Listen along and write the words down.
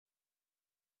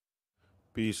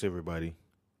Peace, everybody.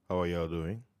 How are y'all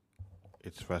doing?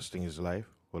 It's Fasting is Life.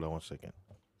 Hold on one second.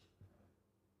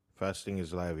 Fasting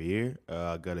is Live here.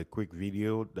 I got a quick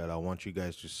video that I want you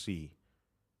guys to see.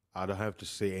 I don't have to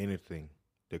say anything.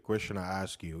 The question I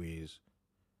ask you is,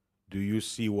 do you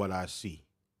see what I see?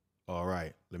 All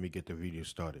right, let me get the video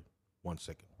started. 1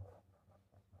 second.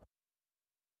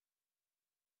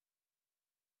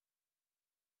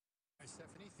 Hi,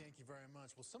 Stephanie. Thank you very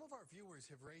much. Well, some of our viewers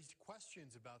have raised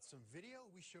questions about some video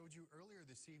we showed you earlier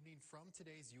this evening from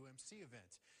today's UMC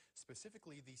event,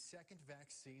 specifically the second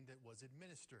vaccine that was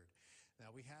administered.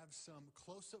 Now, we have some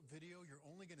close-up video you're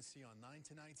only going to see on 9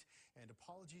 tonight, and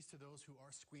apologies to those who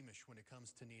are squeamish when it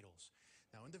comes to needles.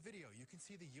 Now, in the video, you can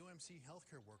see the UMC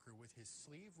healthcare worker with his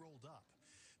sleeve rolled up,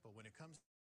 but when it comes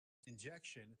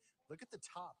injection, look at the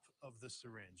top of the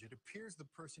syringe. It appears the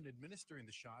person administering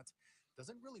the shot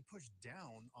doesn't really push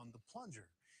down on the plunger.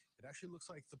 It actually looks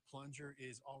like the plunger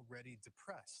is already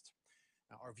depressed.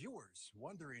 Now, our viewers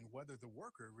wondering whether the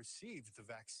worker received the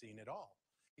vaccine at all.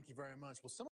 Thank you very much. Well,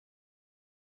 some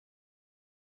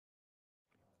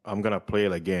I'm going to play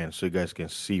it again so you guys can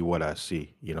see what I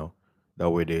see. That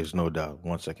way there's no doubt.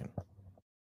 1 second.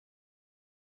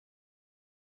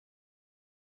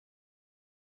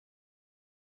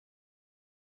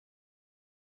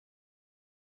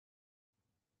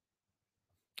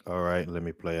 All right, let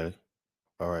me play it.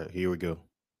 All right, here we go.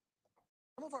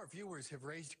 Some of our viewers have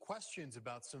raised questions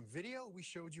about some video we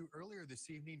showed you earlier this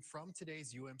evening from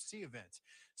today's UMC event,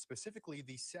 specifically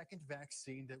the second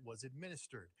vaccine that was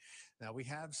administered. Now, we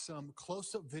have some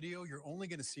close-up video you're only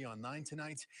going to see on 9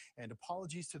 tonight, and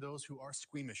apologies to those who are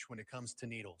squeamish when it comes to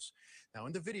needles. Now,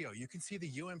 in the video, you can see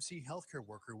the UMC healthcare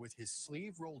worker with his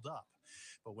sleeve rolled up.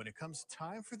 But when it comes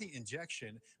time for the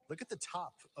injection, look at the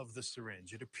top of the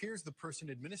syringe. It appears the person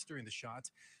administering the shot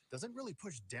doesn't really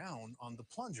push down on the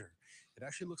plunger. It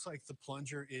actually looks like the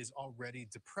plunger is already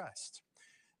depressed.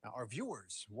 Now, our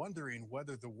viewers wondering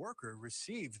whether the worker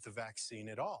received the vaccine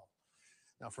at all.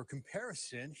 Now, for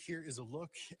comparison, here is a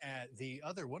look at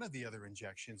one of the other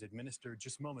injections administered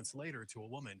just moments later to a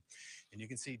woman. And you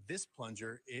can see this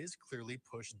plunger is clearly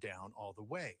pushed down all the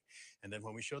way. And then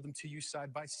when we show them to you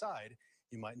side by side,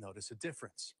 you might notice a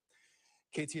difference.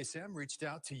 KTSM reached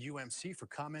out to UMC for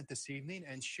comment this evening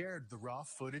and shared the raw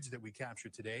footage that we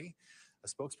captured today. A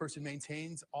spokesperson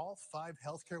maintains all 5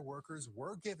 healthcare workers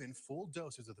were given full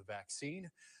doses of the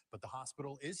vaccine, but the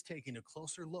hospital is taking a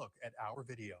closer look at our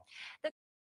video.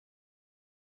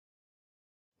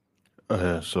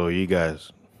 So you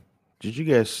guys, did you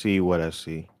guys see what I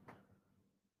see?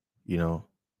 You know,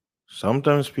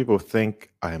 Sometimes people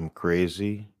think I'm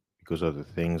crazy because of the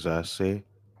things I say,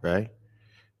 right?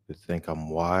 They think I'm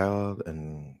wild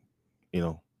and, you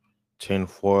know,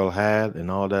 tinfoil hat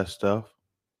and all that stuff.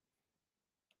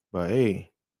 But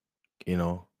hey, you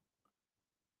know,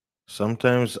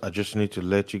 sometimes I just need to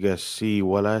let you guys see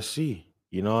what I see.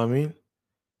 You know what I mean?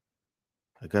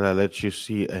 I gotta let you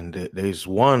see. And there's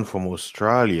one from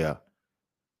Australia,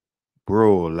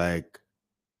 bro. Like,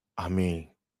 I mean,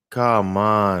 come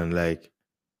on. Like,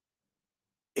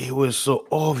 it was so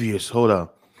obvious. Hold on.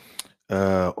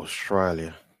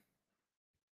 Australia.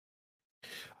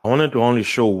 I wanted to only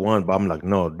show one, but I'm like,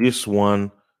 no, this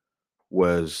one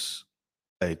was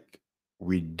like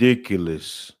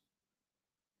ridiculous.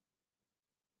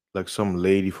 Like some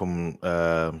lady from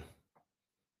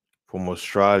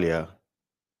Australia,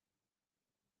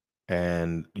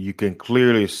 and you can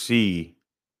clearly see.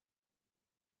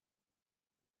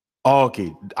 Oh,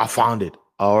 okay, I found it.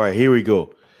 All right, here we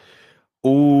go.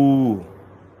 Ooh,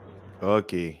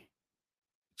 okay,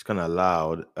 it's kind of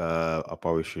loud. I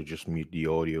probably should just mute the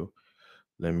audio.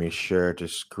 Let me share the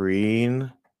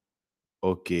screen.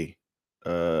 Okay.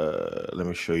 Let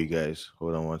me show you guys.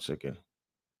 Hold on 1 second.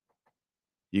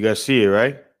 You guys see it,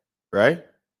 right? Right?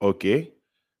 Okay.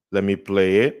 Let me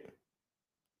play it.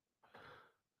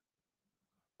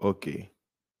 Okay.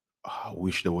 I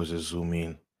wish there was a zoom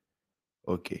in.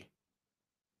 Okay.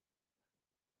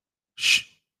 Shh.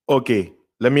 Okay.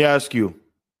 Let me ask you,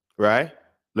 right?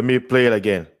 Let me play it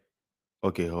again.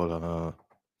 Okay, hold on.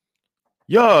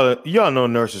 Y'all know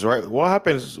nurses, right? What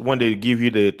happens when they give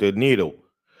you the needle?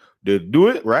 They do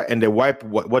it, right? And they wipe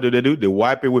what do they do? They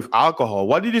wipe it with alcohol.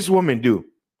 What did this woman do?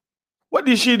 What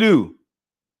did she do?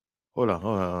 Hold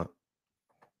on.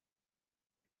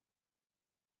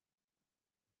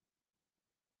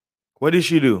 What did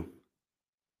she do?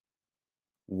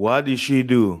 What did she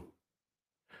do?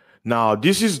 Now,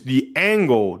 this is the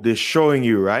angle they're showing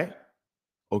you, right?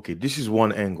 Okay, this is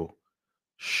one angle.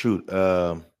 Shoot,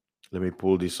 let me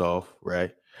pull this off,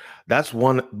 right? That's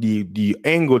one the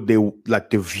angle they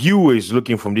like the viewer is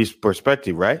looking from this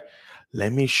perspective, right?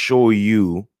 Let me show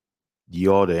you the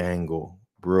other angle,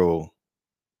 bro.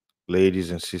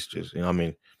 Ladies and sisters,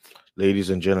 ladies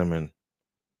and gentlemen,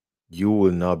 you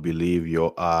will not believe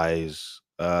your eyes.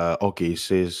 Okay, it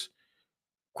says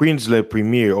Queensland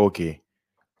Premier. Okay.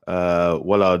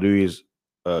 What I'll do is,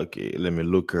 okay, let me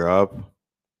look her up.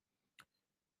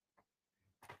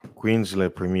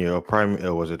 Queensland Premier, or Prime,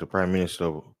 was it the Prime Minister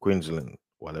of Queensland?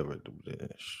 Whatever.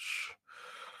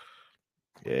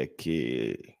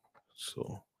 Okay.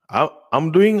 So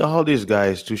I'm doing all these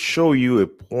guys to show you a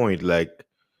point, like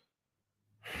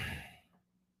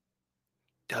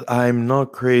that I'm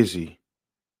not crazy.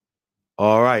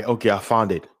 All right. Okay, I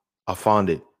found it.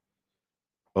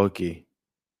 Okay.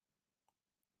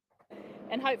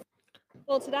 And hope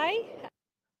for today.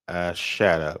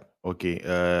 Shut up.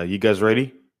 Okay. You guys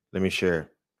ready? Let me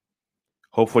share.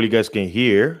 Hopefully you guys can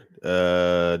hear.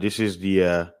 This is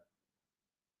the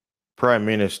Prime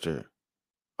Minister.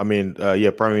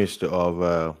 Prime Minister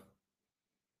of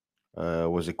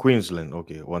was it Queensland?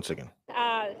 Okay, one second.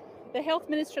 The Health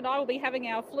Minister and I will be having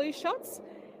our flu shots,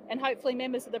 and hopefully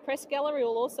members of the press gallery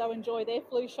will also enjoy their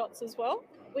flu shots as well.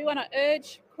 We want to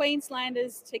urge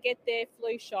Queenslanders to get their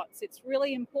flu shots. It's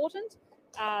really important.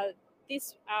 Coming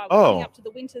up to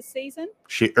the winter season.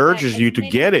 She urges you to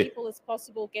get it. People as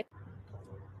possible get.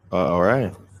 All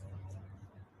right.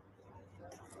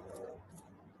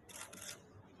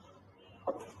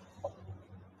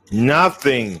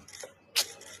 Nothing.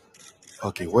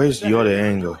 Okay, where's the other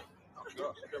angle?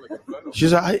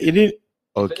 She's like, it didn't.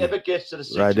 Okay. If it ever gets to the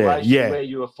situation right there. Yeah. where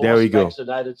you are there we forced go.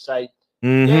 vaccinated, say,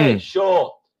 yeah,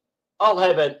 sure, I'll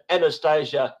have an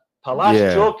Anastasia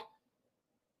Palaszczuk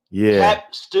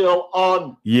cap still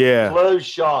on flu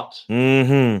shot.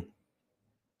 Oh,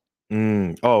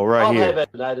 right I'll here. have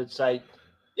vaccinated, say,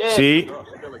 yeah. See?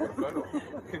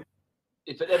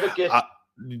 If it ever gets...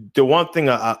 the one thing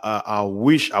I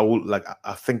wish I would, like,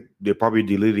 I think they're probably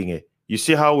deleting it. You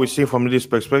see how we see from this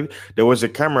perspective? There was a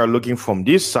camera looking from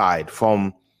this side,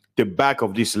 from the back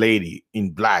of this lady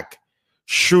in black,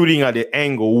 shooting at the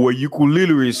angle where you could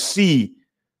literally see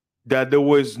that there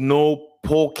was no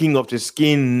poking of the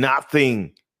skin,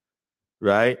 nothing.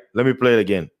 Right? Let me play it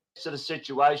again. To the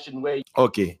situation where...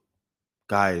 Okay,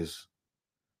 guys,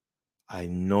 I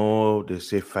know they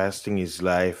say fasting is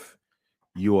life.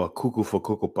 You are cuckoo for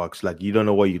Cocoa Puffs. Like, you don't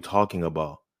know what you're talking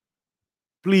about.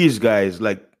 Please, guys,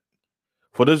 like,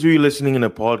 for those of you listening in the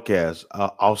podcast,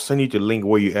 I'll send you the link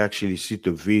where you actually see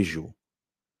the visual.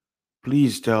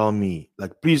 Please tell me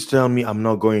I'm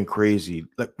not going crazy.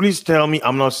 Like, please tell me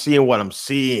I'm not seeing what I'm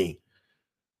seeing.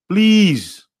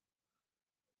 Please.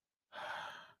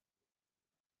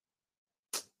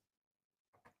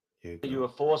 You are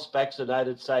forced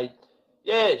vaccinated, say,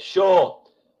 yeah, sure,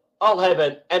 I'll have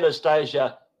an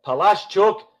Anastasia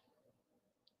Palaszczuk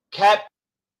cap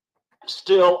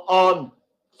still on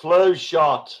flu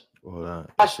shot.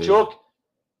 Palaszczuk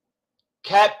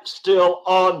cap still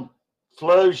on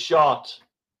flu shot.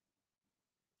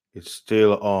 It's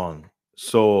still on.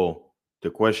 So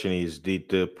the question is, did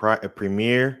the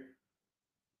Premier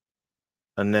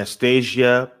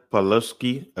Anastasia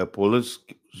Palaszczuk,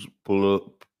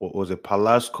 what was it,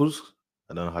 Palaszczuk?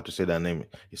 I don't know how to say that name.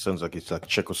 It sounds like it's like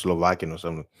Czechoslovakian or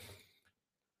something.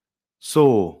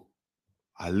 So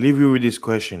I leave you with this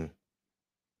question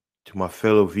to my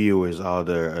fellow viewers out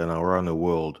there and around the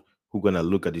world who are gonna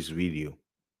look at this video.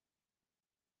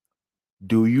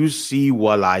 Do you see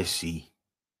what I see?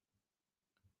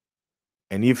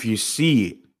 And if you see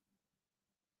it,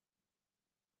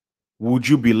 would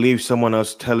you believe someone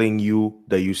else telling you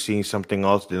that you're seeing something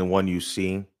else than what you're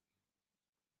seeing?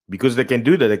 Because they can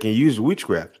do that. They can use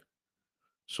witchcraft.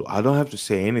 So I don't have to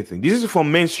say anything. This is from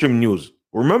mainstream news.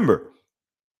 Remember,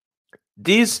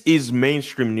 this is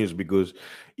mainstream news, because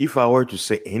if I were to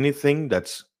say anything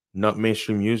that's not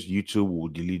mainstream news, YouTube will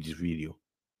delete this video.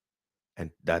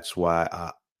 And that's why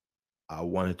I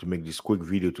wanted to make this quick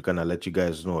video to kind of let you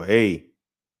guys know, hey,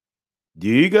 do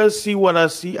you guys see what I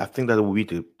see? I think that will be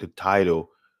the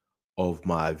title of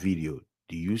my video.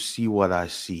 Do you see what I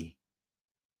see?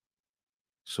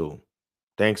 So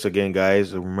thanks again,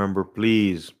 guys. And remember,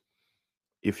 please,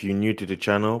 if you're new to the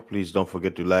channel, please don't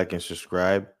forget to like and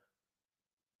subscribe.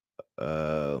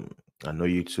 I know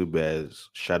YouTube has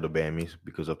shadow banned me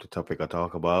because of the topic I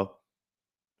talk about.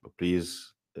 But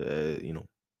please,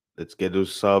 let's get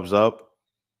those subs up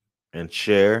and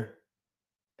share.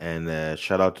 And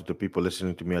shout out to the people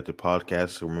listening to me at the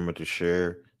podcast. Remember to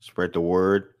share, spread the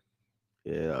word.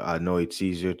 Yeah, I know it's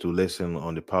easier to listen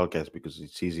on the podcast because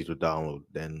it's easy to download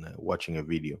than watching a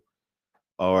video.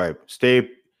 All right, stay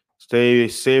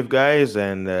safe, guys,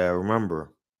 and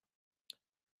remember,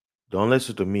 Don't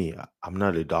listen to me. I'm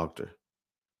not a doctor.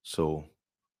 So,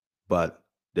 but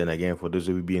then again, for those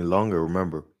of you being longer,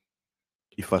 remember,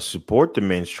 if I support the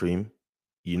mainstream,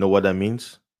 you know what that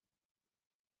means?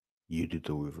 You do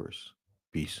the reverse.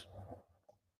 Peace.